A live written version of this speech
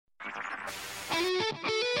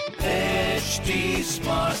HT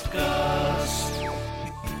Smartcast.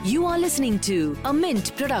 You are listening to a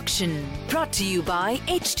Mint production brought to you by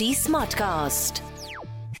HT Smartcast.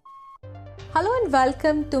 Hello and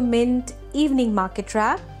welcome to Mint Evening Market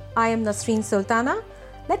Wrap. I am Nasreen Sultana.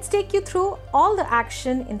 Let's take you through all the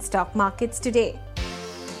action in stock markets today.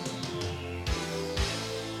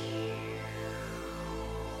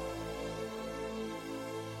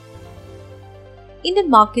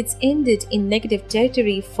 Indian markets ended in negative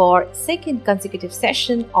territory for second consecutive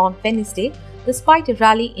session on Wednesday despite a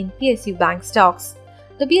rally in PSU bank stocks.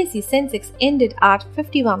 The BSE Sensex ended at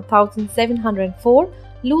 51,704,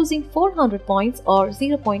 losing 400 points or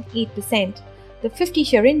 0.8%. The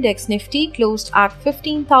 50-share index Nifty closed at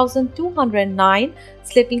 15,209,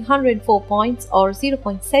 slipping 104 points or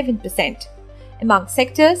 0.7%. Among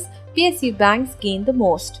sectors, PSU banks gained the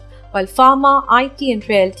most, while pharma, IT and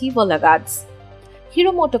realty were laggards.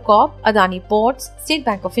 Hero MotoCorp, Adani Ports, State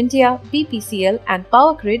Bank of India, BPCL and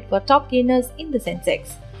Power Grid were top gainers in the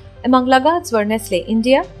Sensex. Among laggards were Nestle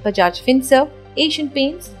India, Bajaj Finserv, Asian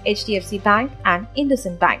Paints, HDFC Bank and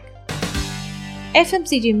IndusInd Bank.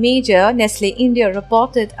 FMCG major Nestle India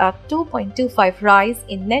reported a 2.25 rise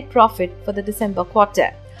in net profit for the December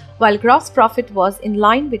quarter. While gross profit was in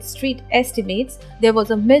line with street estimates, there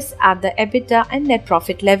was a miss at the EBITDA and net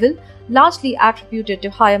profit level, largely attributed to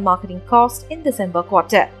higher marketing costs in December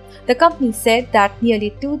quarter. The company said that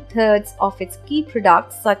nearly two-thirds of its key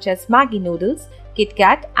products such as Maggi noodles,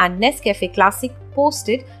 KitKat and Nescafe Classic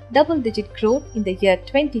posted double-digit growth in the year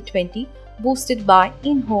 2020, boosted by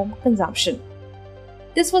in-home consumption.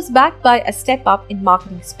 This was backed by a step up in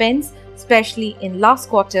marketing spends, especially in last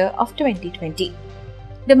quarter of 2020.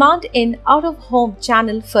 Demand in out-of-home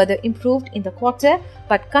channel further improved in the quarter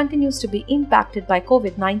but continues to be impacted by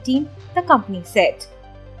COVID-19, the company said.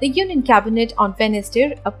 The Union Cabinet on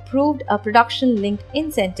Wednesday approved a production-linked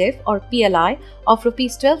incentive or PLI of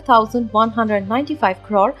Rs 12,195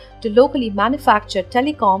 crore to locally manufactured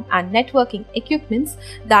telecom and networking equipments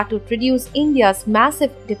that would reduce India's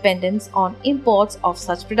massive dependence on imports of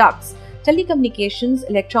such products. Telecommunications,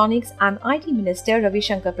 Electronics and IT Minister Ravi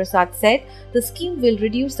Shankar Prasad said the scheme will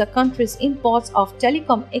reduce the country's imports of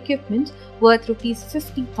telecom equipment worth Rs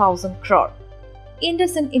 50,000 crore.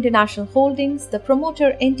 IndusInd International Holdings, the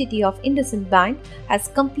promoter entity of IndusInd Bank, has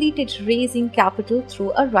completed raising capital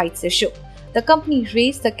through a rights issue. The company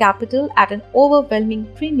raised the capital at an overwhelming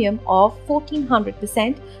premium of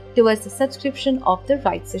 1400% towards the subscription of the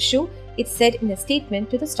rights issue, it said in a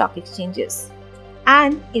statement to the stock exchanges.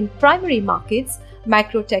 And in primary markets,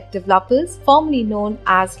 Microtech Developers, formerly known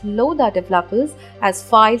as Lodha Developers, has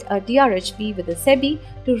filed a DRHP with the SEBI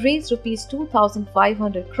to raise Rs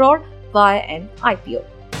 2,500 crore via an IPO.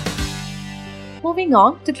 Moving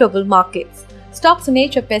on to global markets. Stocks in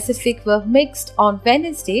Asia Pacific were mixed on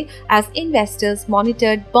Wednesday as investors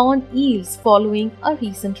monitored bond yields following a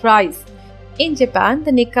recent rise. In Japan,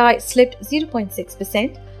 the Nikkei slipped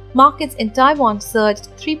 0.6%, markets in Taiwan surged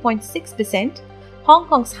 3.6%, Hong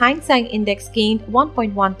Kong's Hang Seng Index gained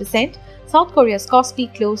 1.1%, South Korea's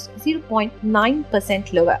Kospi closed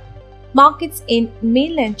 0.9% lower. Markets in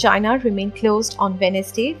mainland China remained closed on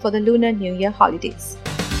Wednesday for the Lunar New Year holidays.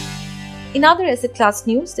 In other asset class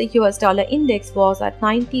news, the US dollar index was at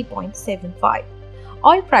 90.75.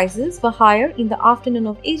 Oil prices were higher in the afternoon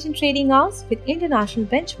of Asian trading hours, with international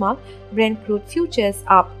benchmark Brent crude futures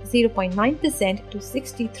up 0.9% to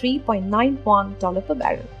 $63.91 per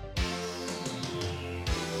barrel.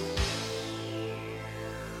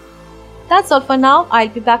 That's all for now. I'll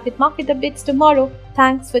be back with market updates tomorrow.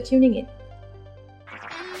 Thanks for tuning in.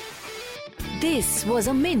 This was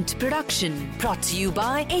a Mint production brought to you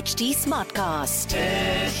by HT Smartcast.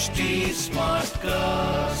 HT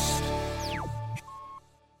Smartcast.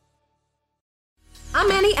 I'm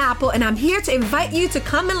Annie Apple, and I'm here to invite you to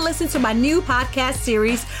come and listen to my new podcast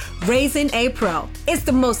series, Raising a Pro. It's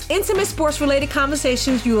the most intimate sports-related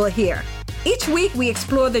conversations you will hear. Each week, we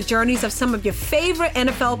explore the journeys of some of your favorite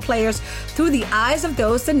NFL players through the eyes of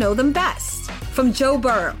those that know them best. From Joe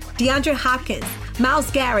Burrow, DeAndre Hopkins, Myles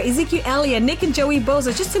Garrett, Ezekiel Elliott, Nick and Joey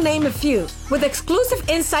Bosa, just to name a few. With exclusive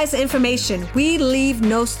insights and information, we leave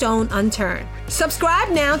no stone unturned. Subscribe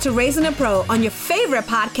now to Raising a Pro on your favorite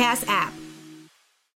podcast app.